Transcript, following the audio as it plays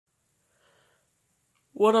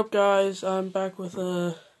What up, guys? I'm back with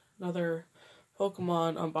another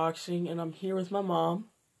Pokemon unboxing, and I'm here with my mom.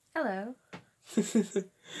 Hello.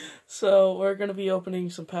 So, we're going to be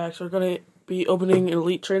opening some packs. We're going to be opening an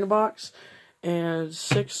Elite Trainer box and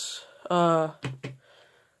 6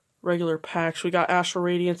 regular packs. We got Astral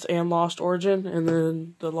Radiance and Lost Origin, and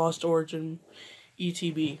then the Lost Origin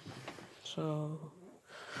ETB. So,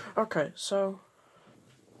 okay, so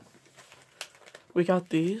we got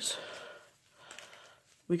these.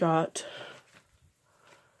 We got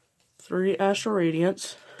 3 Astral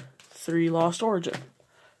Radiance, 3 Lost Origin.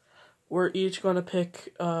 We're each going to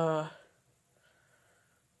pick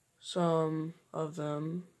some of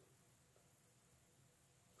them.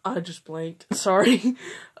 I just blanked. Sorry.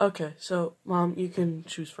 Okay, so, Mom, you can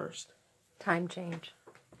choose first. Time change.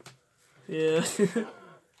 Yeah. Since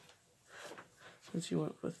you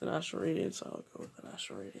went with an Astral Radiance, I'll go with an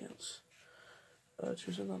Astral Radiance.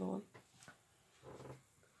 Choose another one.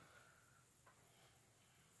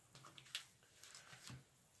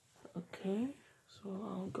 Okay, so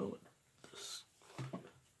I'll go with this one.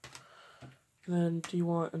 And then, do you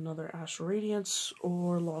want another Astral Radiance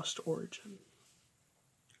or Lost Origin?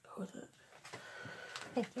 Go with it.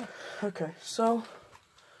 Thank you. Okay, so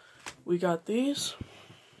we got these.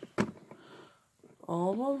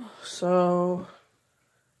 All of them. So,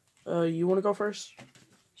 you want to go first?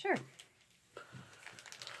 Sure.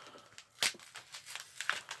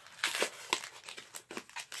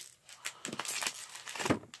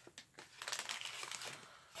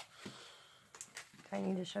 Do I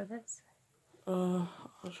need to show this? I'll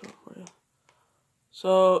show it for you.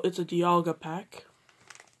 So, it's a Dialga pack.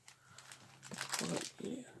 But,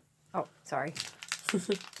 yeah. Oh, sorry. You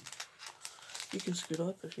can scoot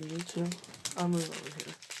up if you need to. I'll move over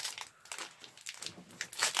here.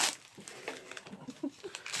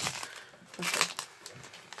 Okay.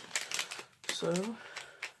 So,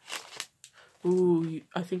 ooh,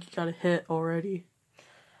 I think you got a hit already.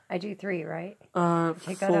 I do 3, right?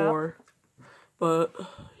 Take 4. But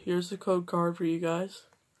here's the code card for you guys.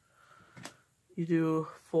 You do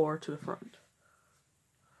 4 to the front.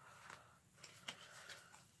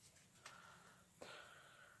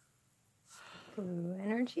 Blue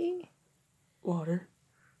energy. Water.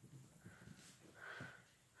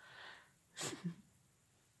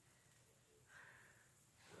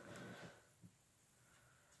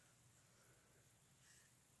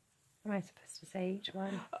 Am I supposed to say each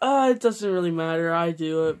one? It doesn't really matter. I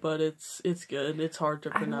do it, but it's good. It's hard to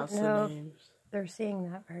pronounce the names. They're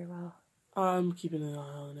seeing that very well. I'm keeping an eye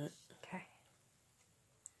on it. Okay.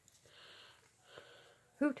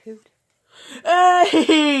 Hoot hoot.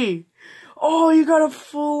 Hey! Oh, you got a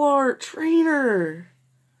full art trainer!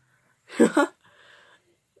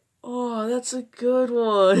 Oh, that's a good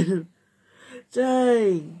one.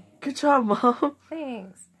 Dang. Good job, Mom.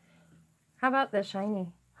 Thanks. How about the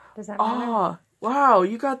shiny? Does that matter? Ah, wow,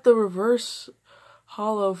 you got the reverse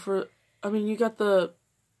hollow for, you got the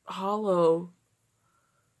hollow,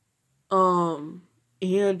 and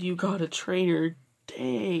you got a trainer.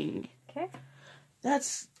 Dang. Okay.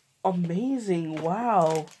 That's amazing.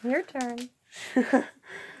 Wow. Your turn.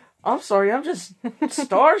 I'm sorry, I'm just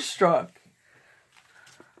starstruck.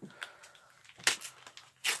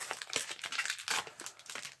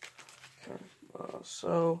 Okay,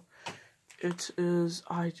 so it is,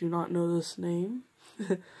 I do not know this name.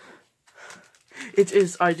 It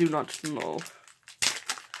is, I do not know.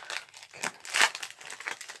 Okay.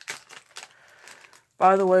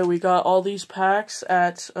 By the way, we got all these packs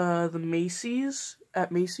at the Macy's.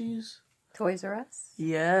 At Macy's? Toys R Us?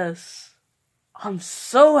 Yes. I'm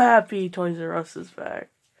so happy Toys R Us is back.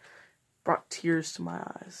 Brought tears to my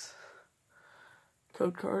eyes.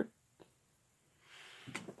 Code card.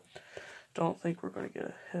 Don't think we're going to get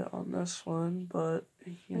a hit on this one, but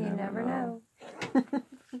you never know.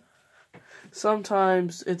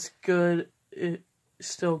 Sometimes it's good. It's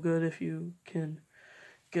still good if you can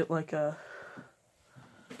get like a...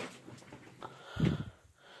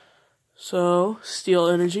 So, Steel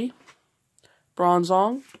Energy.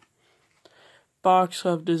 Bronzong. Box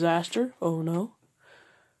of Disaster. Oh no.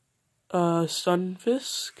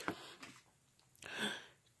 Stunfisk.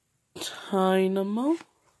 Dynamo.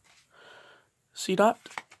 Seedot.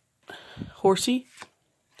 Horsey.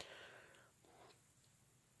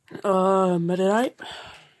 Meditite.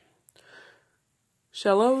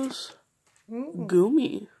 Shellos.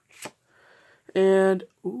 Goomy. And,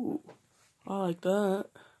 ooh, I like that.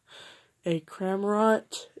 A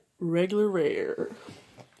Cramorant regular rare.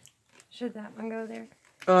 Should that one go there?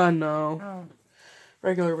 No. Oh.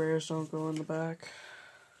 Regular rares don't go in the back.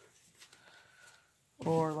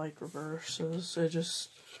 Or like reverses. It just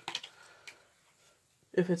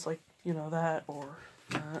If it's like, you know, that or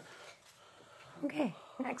that. Okay,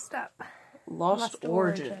 next up. Lost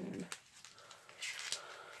Origin.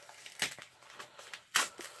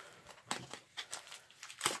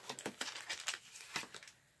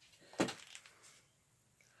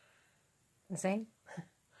 The same?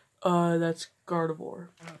 That's Gardevoir.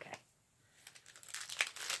 Okay.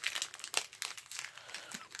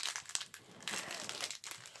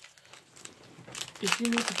 If you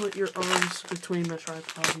need to put your arms between the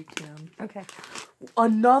tripod, you can. Okay.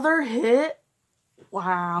 Another hit?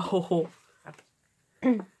 Wow.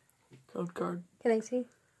 Code card. Can I see?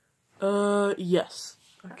 Yes.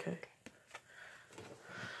 Okay.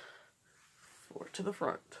 4 to the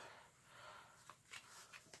front.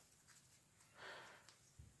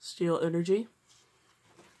 Steel Energy.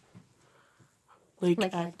 Lake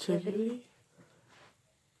Activity.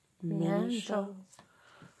 Minisha.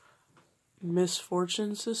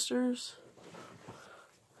 Misfortune Sisters.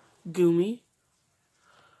 Goomy.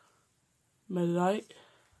 Medite.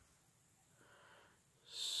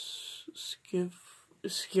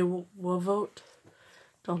 Skivavote.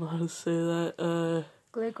 Don't know how to say that.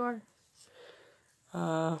 Gligor.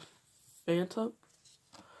 Phantom.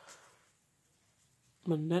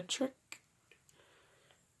 Manetric.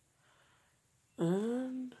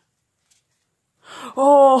 And...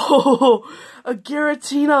 Oh! A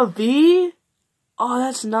Giratina V? Oh,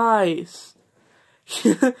 that's nice.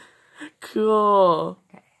 Cool.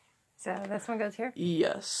 Okay. So this one goes here?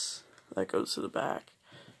 Yes. That goes to the back.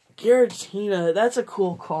 Giratina, that's a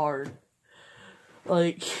cool card.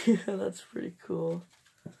 Like, that's pretty cool.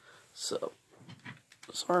 So,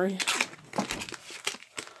 sorry.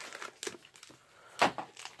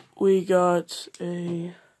 We got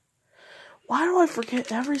a... Why do I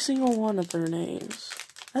forget every single one of their names?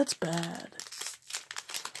 That's bad.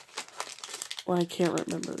 When I can't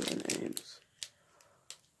remember their names.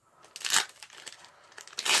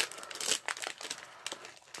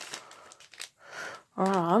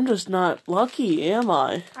 I'm just not lucky, am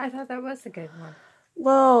I? I thought that was a good one.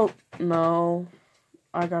 Well, no.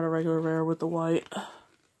 I got a regular rare with the white.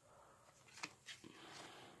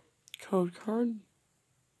 Code card.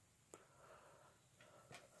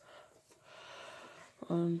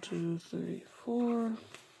 1, 2, 3, 4.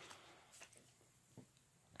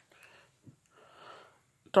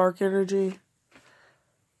 Dark Energy.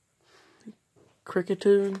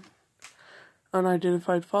 Cricketune.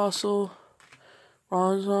 Unidentified Fossil.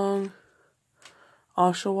 Ronzong.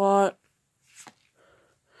 Oshawott.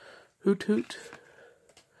 Hoot Hoot.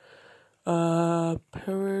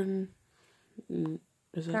 Perrin.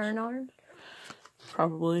 Is it? Paranard?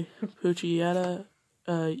 Probably. Poochiyetta.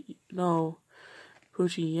 No.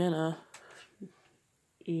 Poochiyena.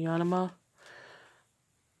 Yanima.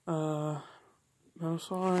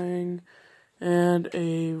 Mouseling. And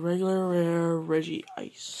a regular rare Reggie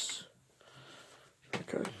Ice.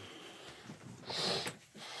 Okay.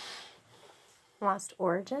 Lost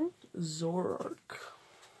Origin? Zoroark.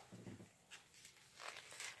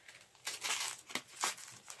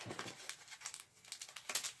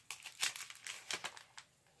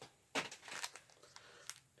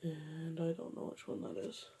 And I don't know which one that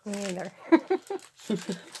is. Me neither.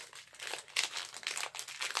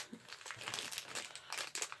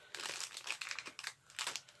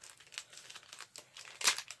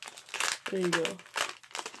 There you go.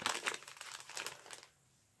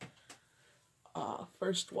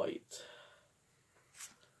 First white.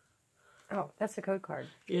 Oh, that's the code card.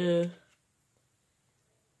 Yeah.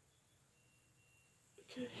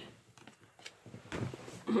 Okay.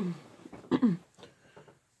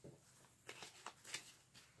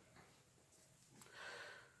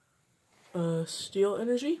 Steel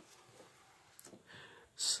Energy.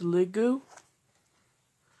 Sliggoo.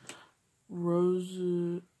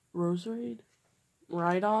 Roserade.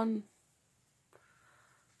 Rhydon.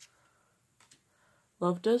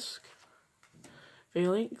 Love Disc.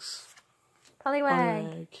 Phalanx.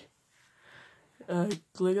 Poliwag.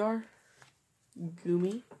 Gligar.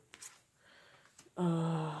 Goomy.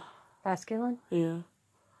 Basculin? Yeah.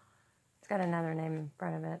 It's got another name in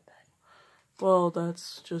front of it. Well,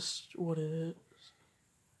 that's just what it is.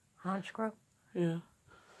 Honchkrow? Yeah.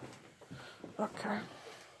 Okay.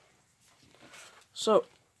 So,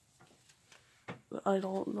 I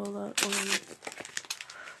don't know that one.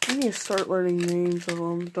 I need to start learning names of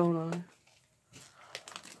them, don't I?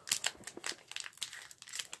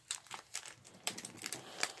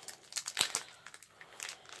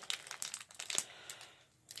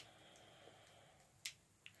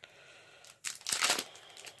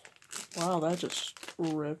 Wow, that just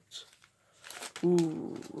ripped.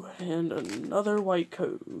 Ooh, and another white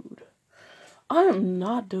code. I am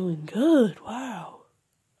not doing good. Wow.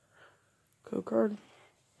 Code card.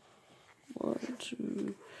 1,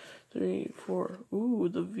 2, 3, 4. Ooh,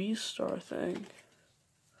 the V-Star thing.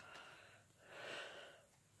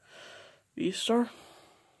 V-Star.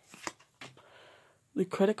 The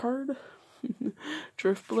credit card.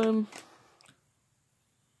 Drifblim.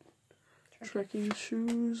 Trekking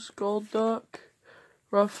shoes. Gold Duck.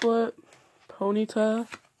 Rufflet. Ponyta.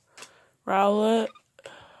 Rowlet.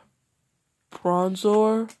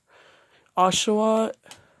 Bronzor. Oshawott.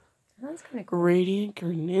 That's kind of cool. Radiant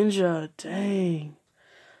Greninja. Dang.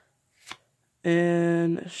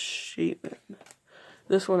 And Shaman.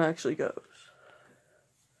 This one actually goes.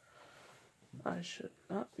 I should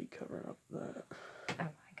not be covering up that. Oh,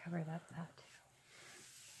 I covered up that too.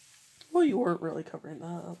 Well, you weren't really covering that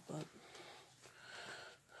up, but...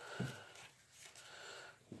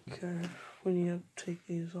 Okay, we need to take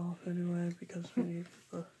these off anyway because we need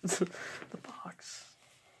the, the box.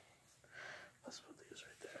 Let's put these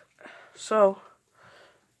right there. So,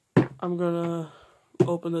 I'm gonna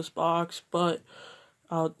open this box, but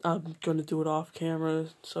I'm gonna do it off camera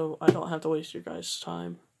so I don't have to waste your guys'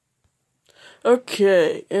 time.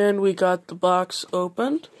 Okay, and we got the box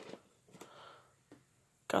opened.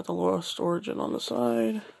 Got the Lost Origin on the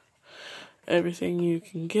side. Everything you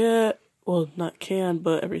can get. Well, not can,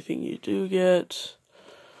 but everything you do get.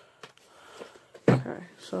 Okay,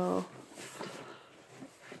 so...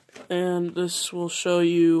 And this will show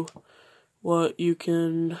you what you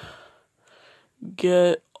can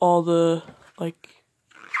get all the, like...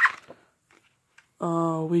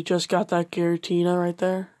 we just got that Giratina right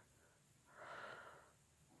there.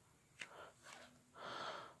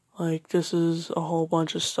 Like, this is a whole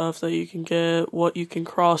bunch of stuff that you can get, what you can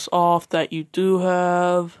cross off that you do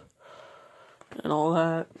have, and all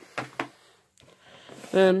that.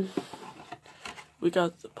 Then, we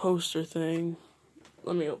got the poster thing.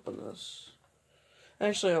 Let me open this.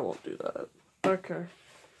 Actually, I won't do that. Okay.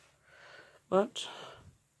 But,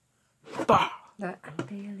 bah! The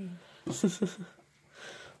unveiling.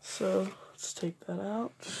 So, let's take that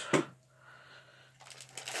out.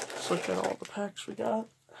 Let's look at all the packs we got.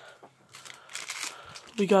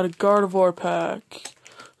 We got a Gardevoir pack,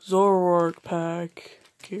 Zoroark pack,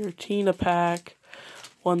 Giratina pack,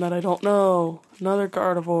 one that I don't know, another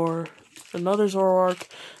Gardevoir, another Zoroark,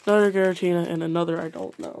 another Giratina, and another I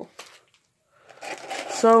don't know.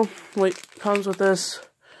 So, comes with this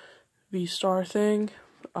V-Star thing.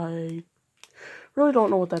 I really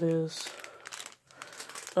don't know what that is.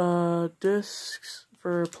 Discs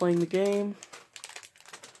for playing the game.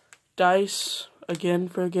 Dice, again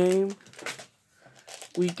for a game.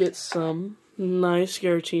 We get some nice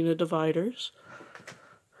Giratina dividers.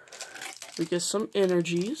 We get some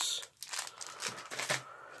energies.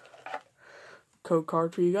 Code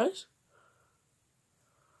card for you guys.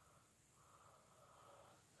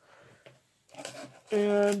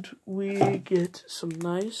 And we get some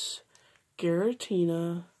nice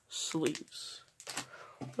Giratina sleeves.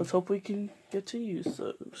 Let's hope we can get to use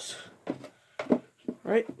those.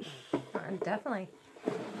 Right? Definitely.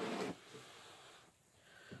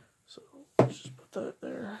 So, let's just put that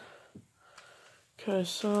there. Okay,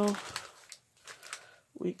 so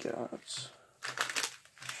we got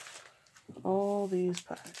all these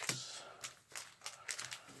packs.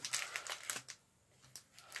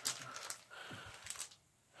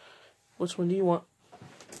 Which one do you want?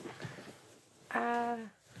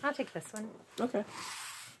 I'll take this one. Okay.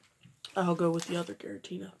 I'll go with the other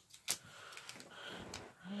Giratina.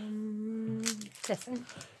 This one.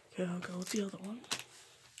 Okay, I'll go with the other one.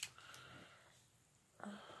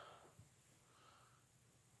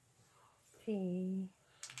 See.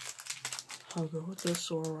 I'll go with this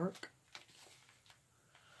Zoroark.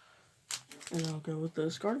 And I'll go with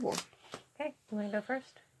this Gardevoir. Okay, you want to go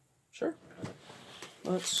first? Sure.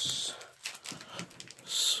 Let's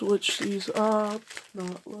switch these up.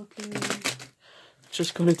 Not looking.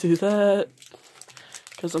 Just gonna do that.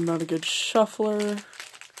 Because I'm not a good shuffler.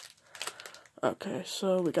 Okay,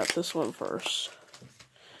 so we got this one first.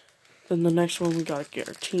 Then the next one we got a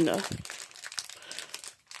Giratina.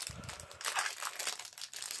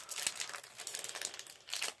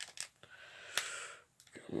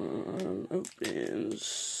 Come on, open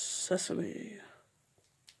sesame.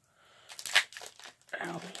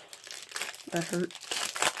 Ow. That hurt.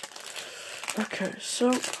 Okay,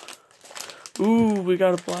 so... Ooh, we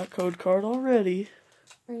got a black code card already.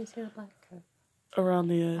 Where do you see the black code? Around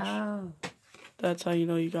the edge. Oh. That's how you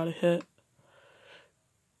know you got a hit.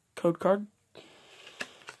 Code card.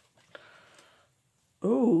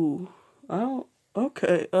 Ooh. I don't...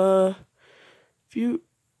 Okay,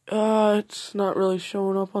 It's not really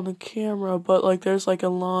showing up on the camera, but like there's like a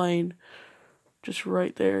line just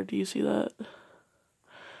right there. Do you see that?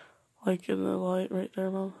 Like in the light right there,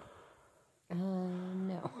 Mom?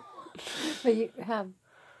 No. But you have...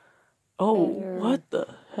 Oh, better... what the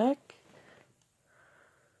heck?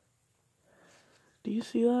 Do you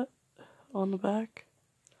see that on the back?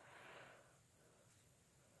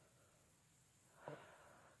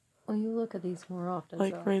 Well, you look at these more often,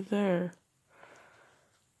 Like so... right there.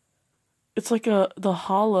 It's like the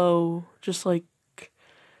hollow just like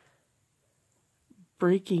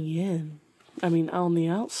breaking in. I mean, on the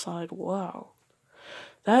outside, wow.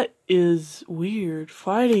 That is weird.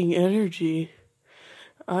 Fighting energy.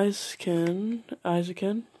 Isaacin, I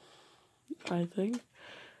think.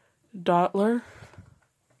 Dottler.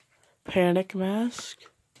 Panic Mask.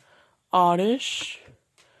 Oddish.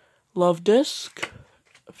 Love Disc.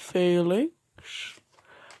 Phalanx.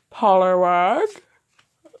 Poliwag.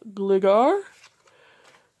 Gligar.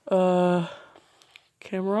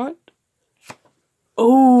 Cameron.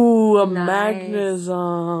 Oh, a Nice.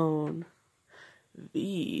 Magnezone.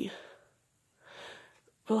 V.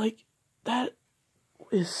 But like, that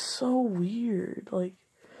is so weird. Like,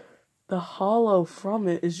 the hollow from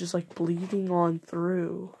it is just like bleeding on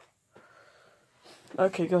through.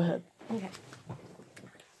 Okay, go ahead. Okay.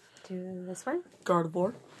 Do this one.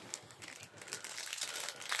 Gardevoir.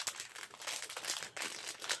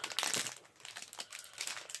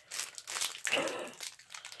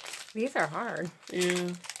 These are hard.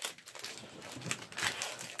 Yeah.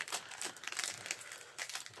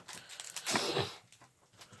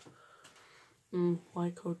 My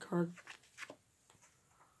code card.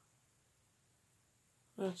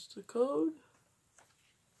 That's the code.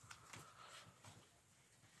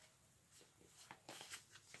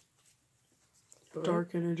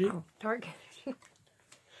 Dark energy. Oh, dark energy.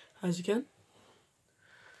 Isaacin.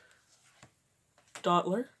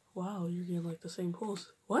 Dottler. Wow, you're getting like the same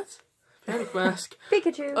pulls. What? Panic Mask.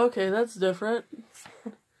 Pikachu. Okay, that's different.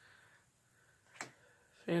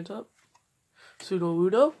 Phantom.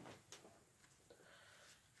 Sudowoodo.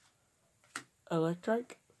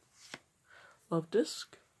 Electric. Love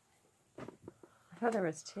Disc. I thought there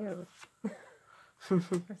was two. For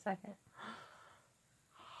a second.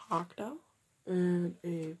 Hawkdow. And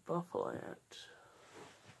a Buffalo.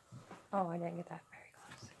 Oh, I didn't get that very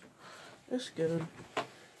close. It's good.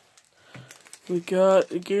 We got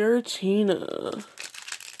Giratina.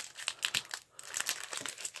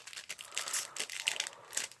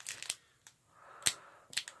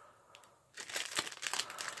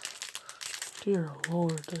 Dear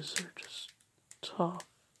Lord, these are just tough.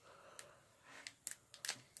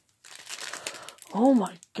 Oh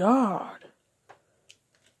my God.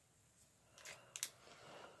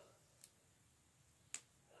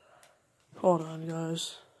 Hold on,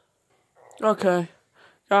 guys. Okay,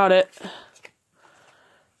 got it.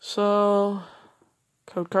 So,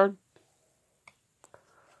 code card.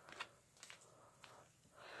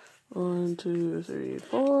 1, 2, 3,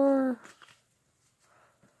 4.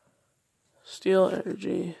 Steel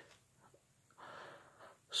energy.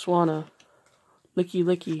 Swanna. Licky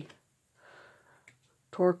Licky.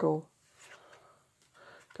 Torkoal.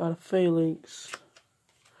 Got a Phalanx.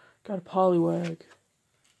 Got a Poliwag.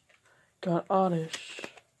 Got Oddish.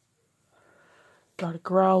 Got a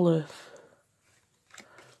Growlithe.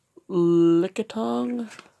 Lickitung.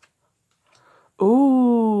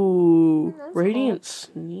 Ooh, That's Radiant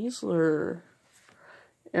Sneasler.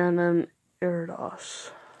 And then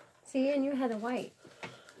Gyarados. See, and you had a white.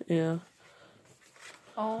 Yeah.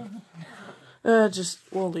 Oh.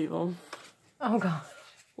 We'll leave them. Oh, gosh.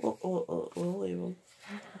 We'll leave them.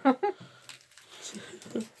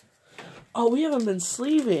 Oh, we haven't been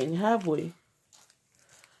sleeving, have we?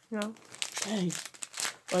 No. Dang.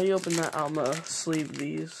 While you open that, I'm gonna sleeve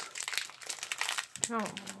these. Oh,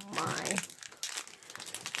 my.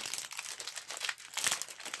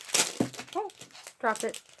 Oh, dropped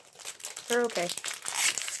it. They're okay.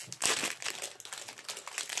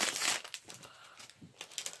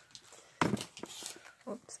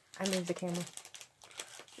 Oops, I moved the camera.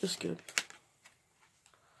 It's good.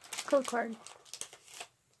 Code card.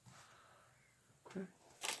 Okay.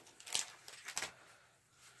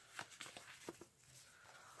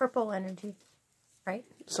 Purple energy, right?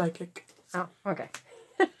 Psychic. Oh, okay.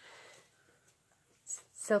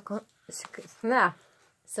 Silcoon.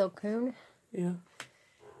 Yeah.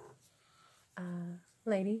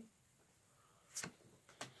 Lady.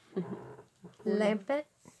 Lampet.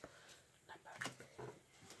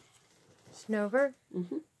 Snover.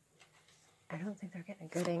 I don't think they're getting a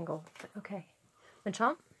good angle, but okay.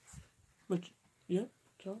 Machamp. Yeah.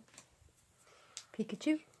 So.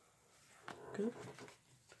 Pikachu. Good.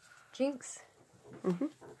 Jinx. Mm-hmm.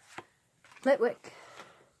 Litwick.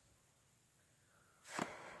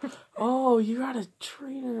 Oh, you got a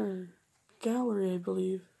trainer gallery, I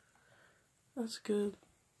believe. That's good.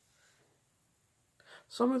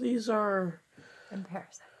 Some of these are... And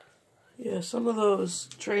Parasite. Yeah, some of those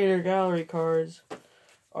trainer gallery cards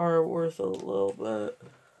are worth a little bit.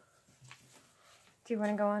 Do you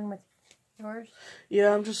want to go on with yours?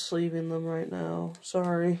 Yeah, I'm just sleeving them right now.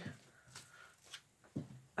 Sorry.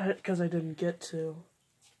 Because I didn't get to.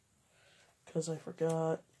 Because I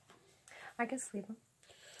forgot. I can sleeve them.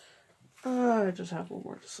 I just have one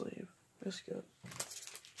more to sleeve. It's good.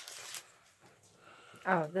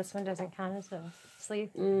 Oh, this one doesn't count as a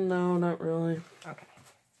sleeve? No, not really. Okay.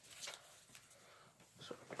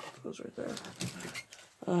 So, those right there.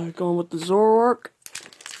 Going with the Zoroark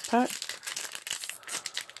pack.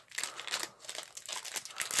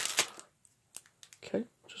 Okay,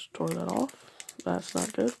 just tore that off. That's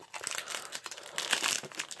not good.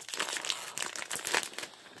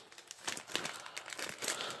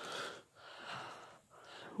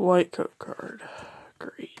 White code card.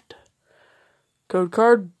 Great. Code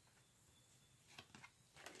card.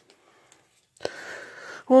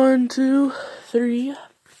 1, 2, 3,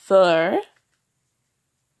 4.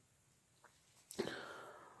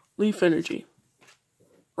 Leaf Energy.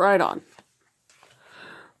 Right on.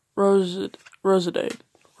 Roseade.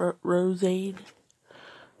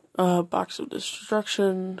 Box of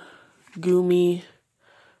Destruction. Goomy.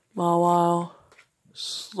 Mawile.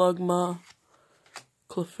 Slugma.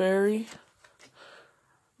 Clefairy.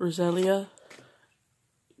 Roselia.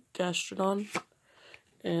 Gastrodon.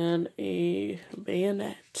 And a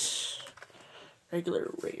Bayonet.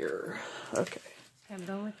 Regular rare. Okay. I'm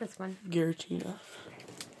going with this one. Giratina.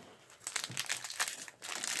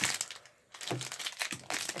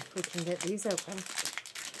 If we can get these open.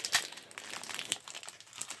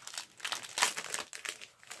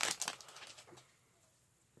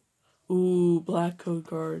 Ooh, black code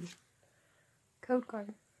card. Code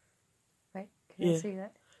card. Right? Can Yeah. you see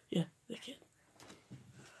that? Yeah, they can.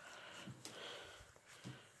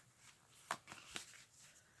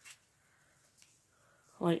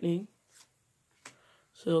 Lightning.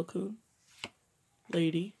 Silcoon.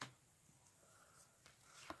 Lady.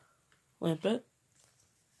 Lampet.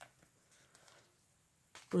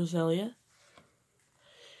 Roselia.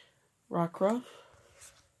 Rockruff.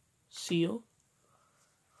 Seal.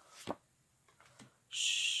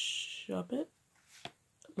 Shuppet.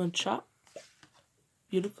 Munchop.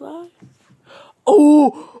 Beautifly.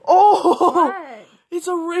 Oh! Oh! What? It's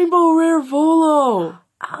a Rainbow Rare Volo!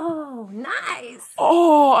 Oh, nice!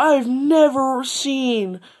 Oh, I've never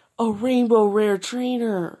seen a Rainbow Rare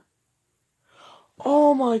trainer.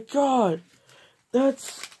 Oh my god.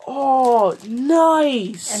 That's, oh,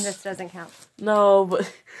 nice. And this doesn't count. No,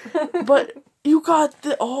 but you got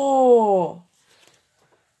the, oh.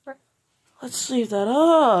 Let's leave that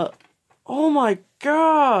up. Oh my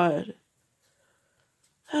god.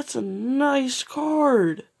 That's a nice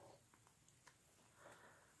card.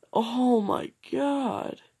 Oh my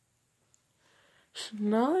god.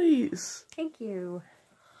 Nice. Thank you.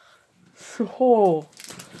 Oh,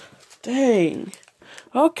 dang.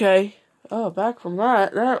 Okay. Oh, back from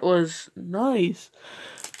that. That was nice.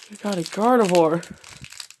 We got a Gardevoir.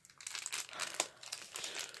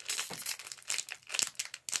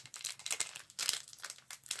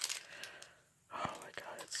 Oh my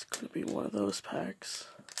god, it's gonna be one of those packs.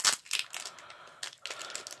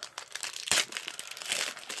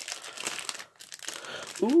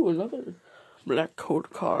 Ooh, another black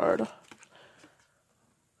code card.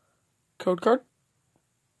 Code card?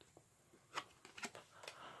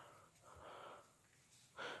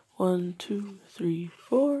 One, two, three,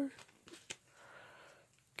 four.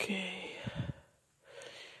 Okay.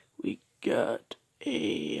 We got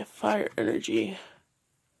a Fire Energy.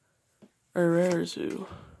 A Rarezu.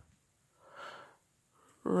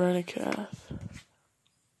 Renikath.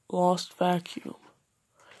 Lost Vacuum.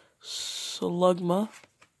 Slugma.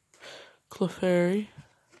 Clefairy.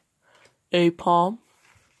 Apom.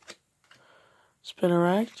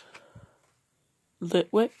 Spinarak.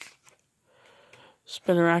 Litwick.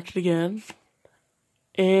 Spinarak again.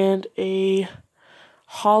 And a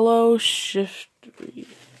Hollow Shiftry.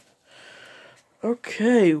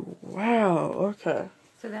 Okay, wow, okay.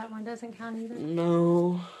 So that one doesn't count either?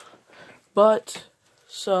 No. But,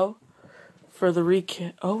 so, for the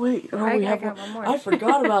recap. Oh, wait. Oh, I we have got one more. I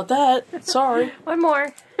forgot about that. Sorry. One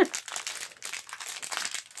more.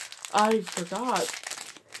 I forgot.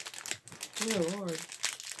 Dear Lord.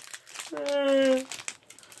 Okay.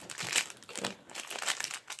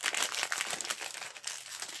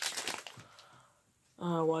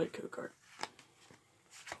 White code card.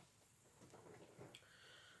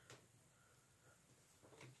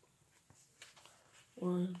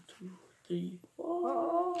 One, two, three, four.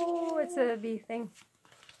 Oh, it's a V thing.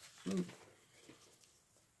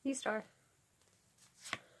 V-Star.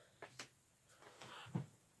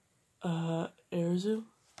 Airzu.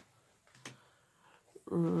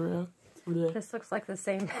 This looks like the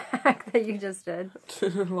same pack that you just did.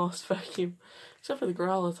 Lost Vacuum. Except for the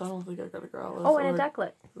Growlithe. I don't think I got a Growlithe. Oh, and a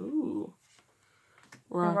Ducklet. Ooh.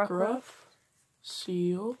 Rockruff.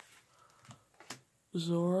 Seal.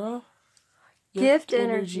 Zora. Gift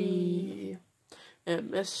Energy. And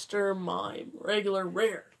Mr. Mime. Regular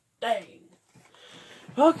rare. Dang.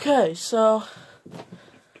 Okay, so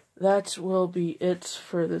that will be it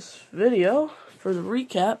for this video. For the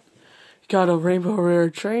recap, got a Rainbow Rare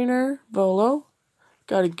Trainer, Volo.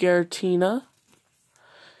 Got a Giratina,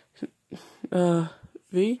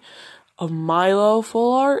 V. A Milo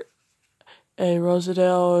Full Art. A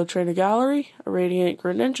Rosedale Trainer Gallery. A Radiant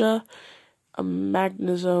Greninja. A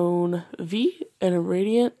Magnezone V. And a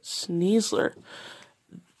Radiant Sneasler.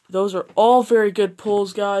 Those are all very good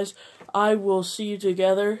pulls, guys. I will see you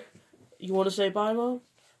together. You want to say bye, Mom?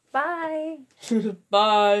 Bye.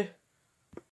 Bye.